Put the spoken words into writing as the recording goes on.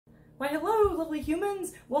Why hello, lovely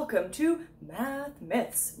humans! Welcome to Math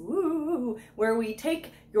Myths, woo, where we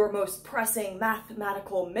take your most pressing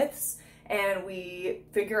mathematical myths and we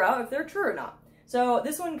figure out if they're true or not. So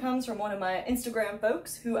this one comes from one of my Instagram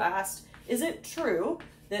folks who asked, is it true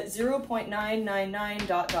that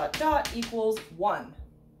 0.999 ... equals 1?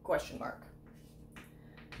 Question mark.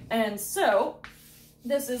 And so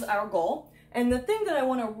this is our goal. And the thing that I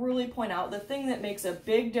want to really point out, the thing that makes a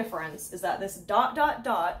big difference is that this ...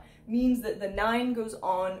 means that the 9 goes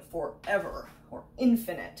on forever, or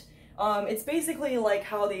infinite. It's basically like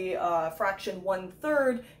how the fraction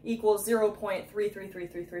 1/3 equals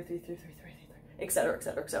 0.333333333, etc.,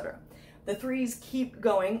 etc., etc. The 3's keep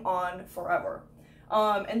going on forever.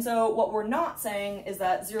 And so what we're not saying is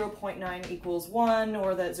that 0.9 equals 1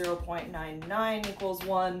 or that 0.99 equals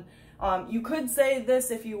 1. You could say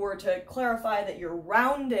this if you were to clarify that you're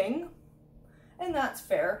rounding, and that's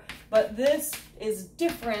fair, but this is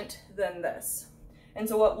different than this. And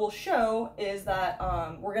so what we'll show is that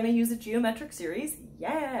we're going to use a geometric series,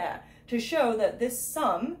 to show that this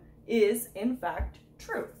sum is in fact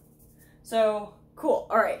true. So cool.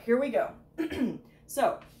 All right, here we go.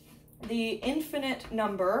 So the infinite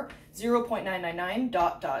number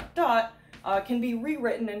 0.999 ... can be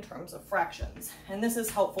rewritten in terms of fractions. And this is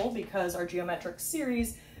helpful because our geometric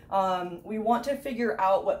series, we want to figure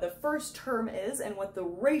out what the first term is and what the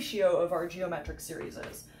ratio of our geometric series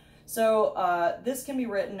is. So this can be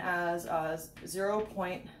written as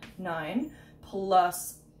 0.9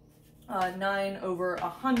 plus 9 over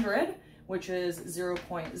 100, which is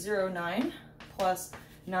 0.09 plus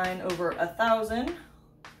 9 over 1,000,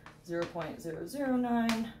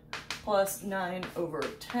 0.009 plus 9 over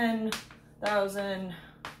 10,000.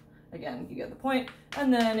 Again, you get the point.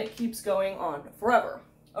 And then it keeps going on forever.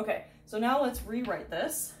 Okay, so now let's rewrite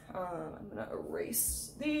this. I'm gonna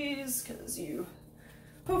erase these because you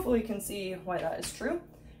hopefully can see why that is true.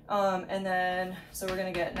 And then, so we're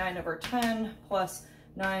gonna get 9 over 10 plus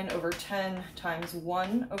 9 over 10 times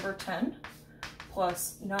 1 over 10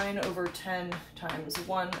 plus 9 over 10 times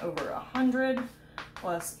 1 over 100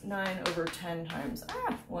 plus 9 over 10 times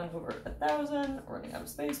 1 over 1,000, running out of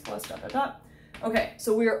space, plus ... Okay,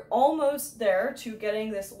 so we're almost there to getting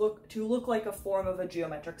this to look like a form of a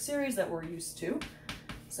geometric series that we're used to.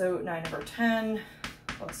 So 9 over 10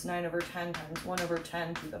 plus 9 over 10 times 1 over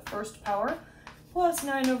 10 to the first power plus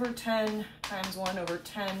 9 over 10 times 1 over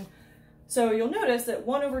 10. So you'll notice that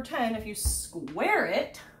 1 over 10, if you square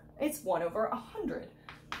it, it's 1 over 100.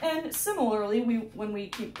 And similarly, when we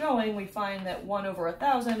keep going, we find that 1 over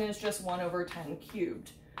 1,000 is just 1 over 10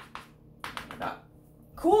 cubed.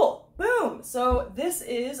 Cool, boom. So this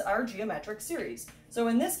is our geometric series. So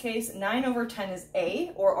in this case, 9 over 10 is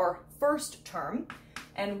A, or our first term,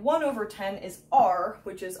 and 1 over 10 is R,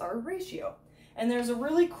 which is our ratio. And there's a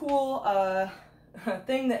really cool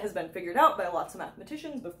thing that has been figured out by lots of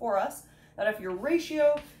mathematicians before us, that if your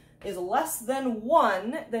ratio is less than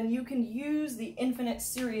 1, then you can use the infinite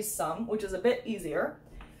series sum, which is a bit easier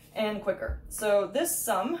and quicker. So this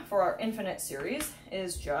sum for our infinite series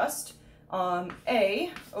is just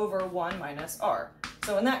A over 1 minus R.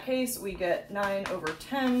 So in that case, we get 9 over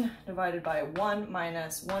 10 divided by 1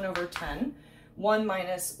 minus 1 over 10. 1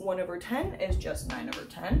 minus 1 over 10 is just 9 over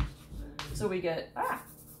 10. So we get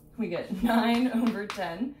 9 over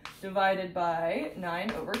 10 divided by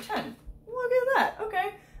 9 over 10. Look at that,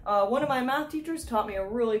 okay. One of my math teachers taught me a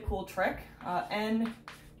really cool trick,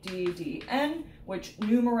 NDDN, which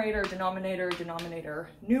numerator, denominator, denominator,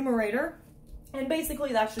 numerator. And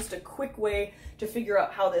basically that's just a quick way to figure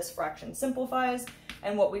out how this fraction simplifies.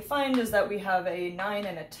 And what we find is that we have a 9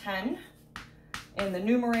 and a 10 in the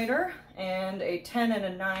numerator and a 10 and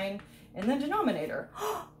a 9 in the denominator.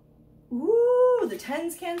 Ooh, the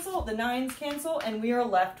 10s cancel, the 9s cancel, and we are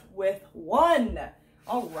left with 1.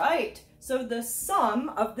 All right, so the sum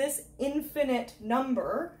of this infinite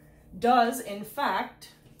number does in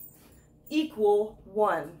fact equal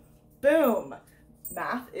 1. Boom.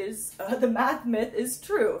 The math myth is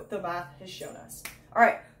true. The math has shown us. All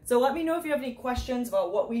right, so let me know if you have any questions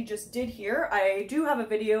about what we just did here. I do have a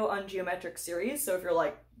video on geometric series, so if you're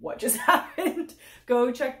like, what just happened? Go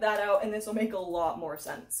check that out, and this will make a lot more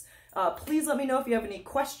sense. Please let me know if you have any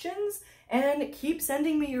questions, and keep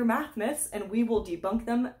sending me your math myths, and we will debunk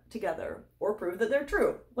them together, or prove that they're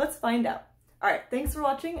true. Let's find out. All right, thanks for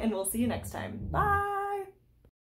watching, and we'll see you next time. Bye!